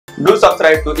Do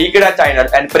subscribe to Ekeeda channel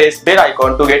and press bell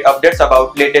icon to get updates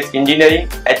about latest engineering,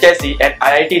 HSC and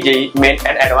IIT JEE main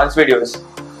and advanced videos.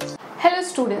 Hello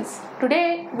students,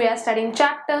 today we are studying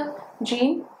chapter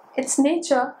Gene, its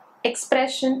nature,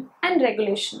 expression and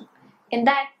regulation. In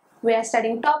that we are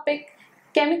studying topic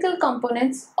chemical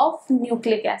components of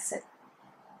nucleic acid.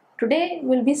 Today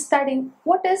we will be studying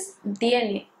what is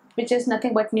DNA, which is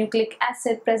nothing but nucleic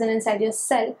acid present inside your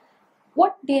cell.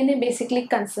 What DNA basically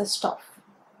consists of.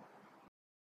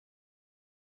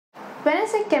 When I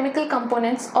say chemical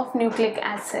components of nucleic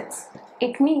acids,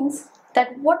 it means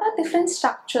that what are different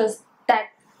structures that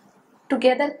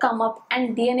together come up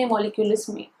and DNA molecule is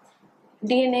made.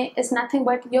 DNA is nothing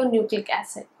but your nucleic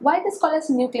acid. Why it is called as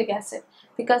nucleic acid?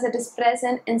 Because it is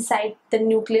present inside the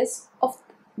nucleus of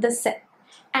the cell,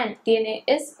 and DNA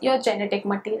is your genetic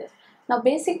material. Now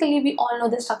basically we all know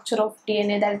the structure of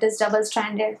DNA, that it is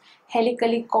double-stranded,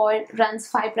 helically coiled, runs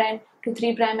 5' to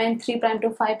 3' and 3' to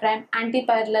 5',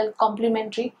 anti-parallel,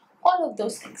 complementary, all of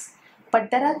those things. But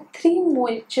there are three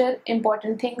major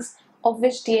important things of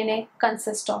which DNA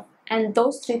consists of, and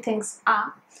those three things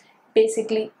are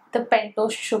basically the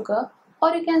pentose sugar,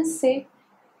 or you can say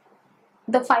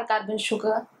the 5-carbon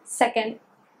sugar, second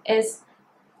is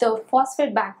the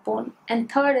phosphate backbone,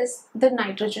 and third is the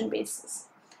nitrogen bases.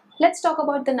 Let's talk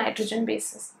about the nitrogen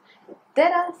bases.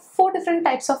 There are 4 different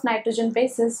types of nitrogen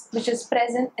bases which is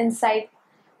present inside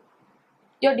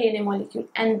your DNA molecule,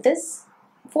 and this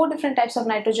 4 different types of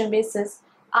nitrogen bases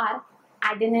are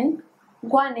adenine,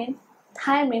 guanine,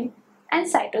 thymine and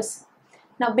cytosine.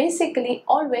 Now basically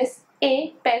always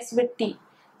A pairs with T,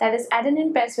 that is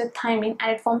adenine pairs with thymine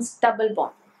and it forms double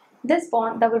bond. This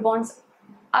double bonds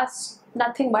are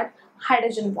nothing but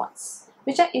hydrogen bonds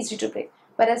which are easy to break,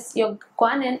 whereas your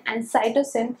guanine and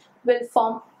cytosine will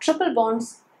form triple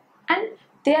bonds and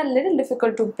they are little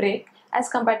difficult to break as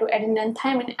compared to adenine and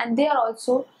thymine, and they are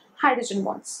also hydrogen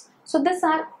bonds. So these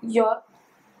are your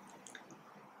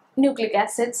nucleic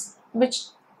acids which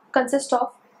consist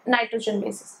of nitrogen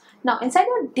bases. Now inside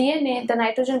your DNA the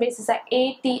nitrogen bases are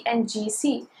A, T and G,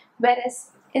 C,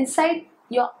 whereas inside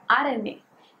your RNA,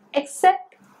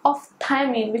 except of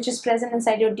thymine which is present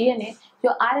inside your DNA,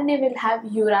 your RNA will have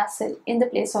uracil in the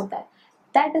place of that.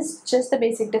 That is just the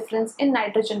basic difference in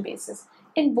nitrogen bases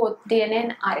in both DNA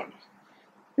and RNA.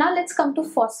 Now let's come to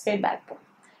phosphate backbone.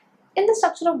 In the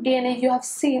structure of DNA you have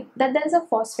seen that there is a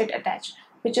phosphate attached,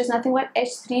 which is nothing but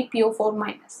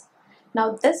H3PO4-.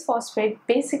 Now this phosphate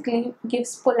basically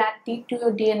gives polarity to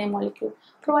your DNA molecule,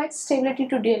 provides stability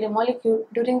to DNA molecule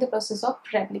during the process of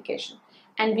replication.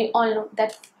 And we all know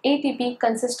that ATP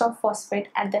consists of phosphate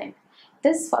at the end.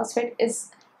 This phosphate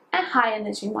is a high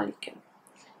energy molecule.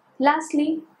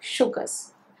 Lastly,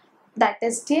 sugars. That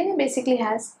is, DNA basically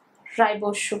has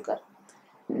ribose sugar.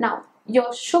 Now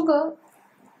your sugar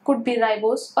could be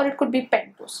ribose or it could be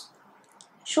pentose.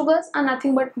 Sugars are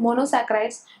nothing but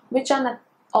monosaccharides which are not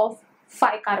of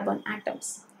 5 carbon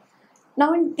atoms.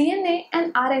 Now in DNA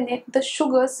and RNA the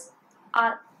sugars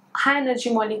are high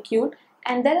energy molecule,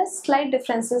 and there are slight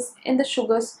differences in the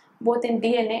sugars both in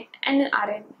DNA and in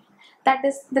RNA. That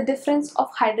is the difference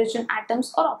of hydrogen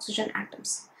atoms or oxygen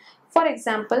atoms. For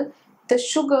example, the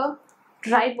sugar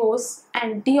ribose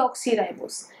and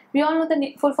deoxyribose. We all know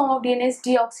the full form of DNA is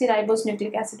deoxyribose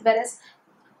nucleic acid, whereas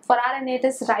for RNA it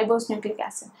is ribose nucleic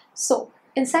acid. So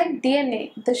inside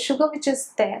DNA the sugar which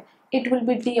is there, it will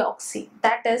be deoxy,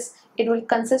 that is it will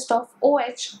consist of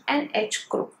OH and H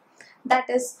group. That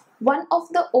is one of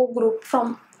the O group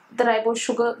from the ribose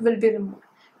sugar will be removed,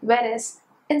 whereas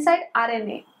inside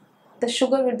RNA the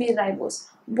sugar will be ribose,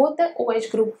 both the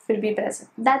OH group will be present.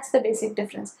 That's the basic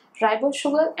difference, ribose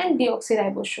sugar and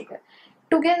deoxyribose sugar.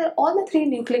 Together all the 3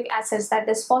 nucleic acids, that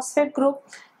is phosphate group,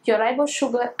 your ribose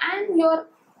sugar and your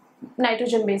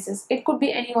nitrogen bases, it could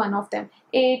be any one of them,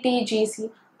 A, T, G, C,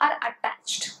 are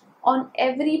attached on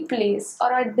every place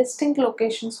or at distinct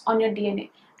locations on your DNA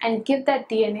and give that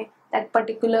DNA that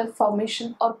particular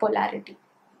formation or polarity.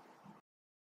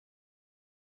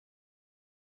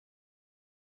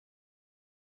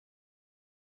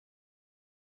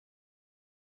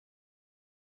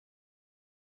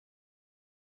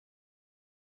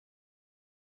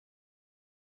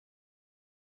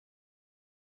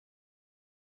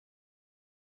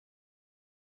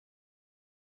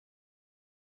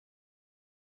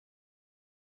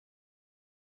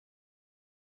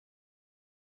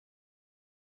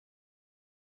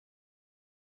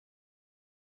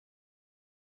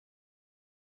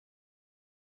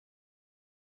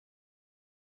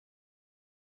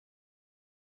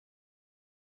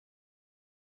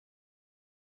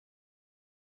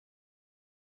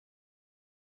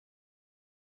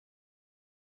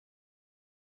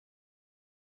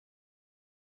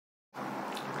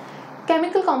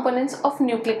 chemical components of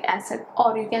nucleic acid,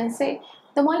 or you can say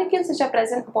the molecules which are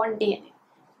present upon DNA.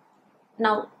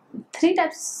 Now, three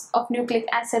types of nucleic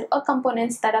acid or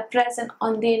components that are present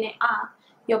on DNA are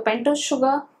your pentose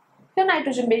sugar, your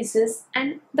nitrogen bases,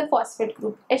 and the phosphate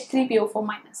group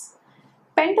H3PO4-.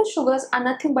 Pentose sugars are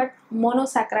nothing but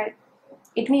monosaccharide.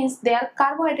 It means they are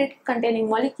carbohydrate containing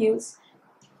molecules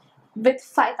with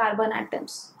 5 carbon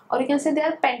atoms, or you can say they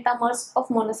are pentamers of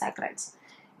monosaccharides.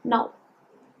 Now,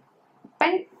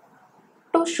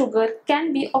 pentose sugar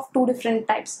can be of two different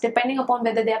types depending upon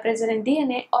whether they are present in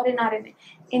DNA or in RNA.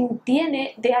 In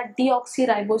DNA, they are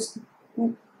deoxyribose.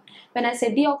 When I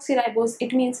say deoxyribose,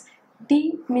 it means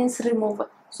D means removal.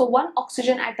 So one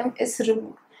oxygen atom is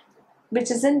removed, which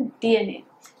is in DNA.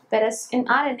 Whereas in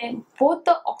RNA, both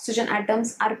the oxygen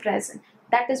atoms are present.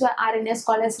 That is why RNA is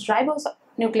called as ribose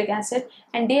nucleic acid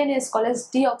and DNA is called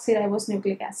as deoxyribose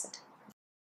nucleic acid.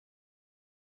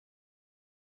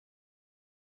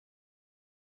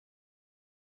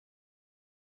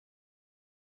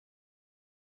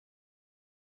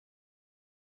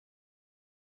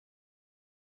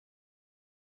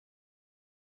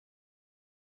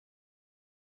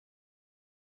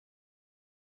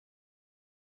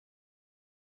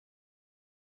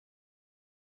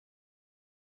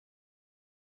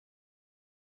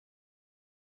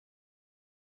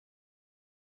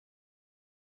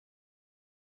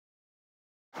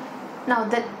 Now,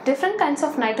 the different kinds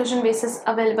of nitrogen bases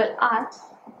available are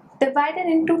divided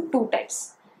into two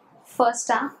types. First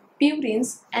are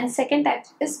purines and second type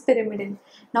is pyrimidine.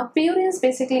 Now, purines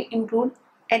basically include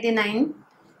adenine,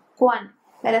 guanine,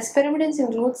 whereas pyrimidines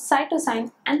include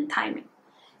cytosine and thymine.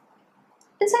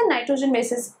 Inside nitrogen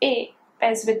bases, A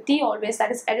pairs with T always,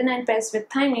 that is adenine pairs with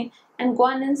thymine and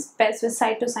guanine pairs with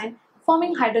cytosine,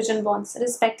 forming hydrogen bonds.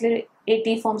 Respectively,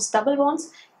 AT forms double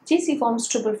bonds, GC forms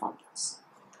triple bonds.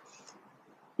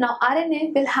 Now,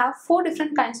 RNA will have 4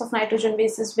 different kinds of nitrogen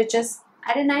bases, which is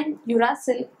adenine,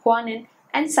 uracil, guanine,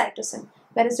 and cytosine.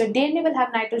 Whereas your DNA will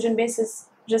have nitrogen bases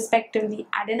respectively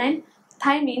adenine,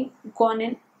 thymine,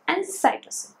 guanine, and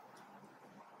cytosine.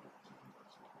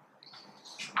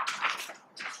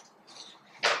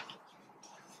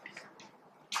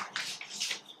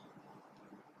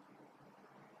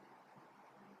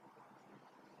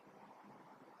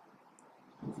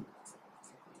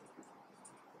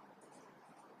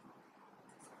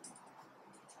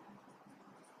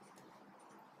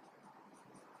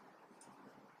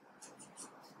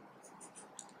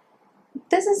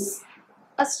 This is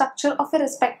a structure of a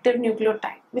respective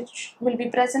nucleotide which will be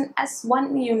present as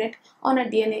one unit on a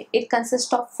DNA. It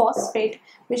consists of phosphate,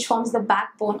 which forms the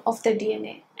backbone of the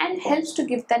DNA and helps to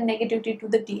give that negativity to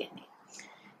the DNA.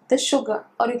 The sugar,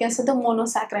 or you can say the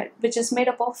monosaccharide, which is made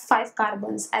up of 5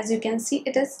 carbons. As you can see,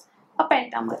 it is a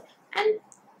pentamer, and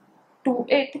to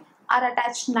it are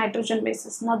attached nitrogen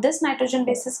bases. Now, this nitrogen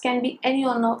bases can be any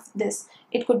one of this.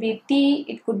 It could be T,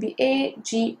 it could be A,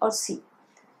 G, or C.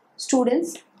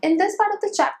 Students, in this part of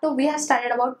the chapter, we have studied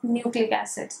about nucleic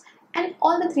acids and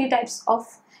all the 3 types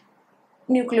of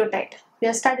nucleotide. We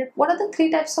have studied what are the 3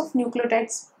 types of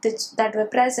nucleotides that were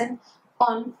present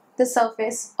on the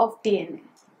surface of DNA.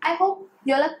 I hope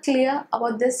you all are clear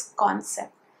about this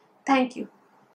concept. Thank you.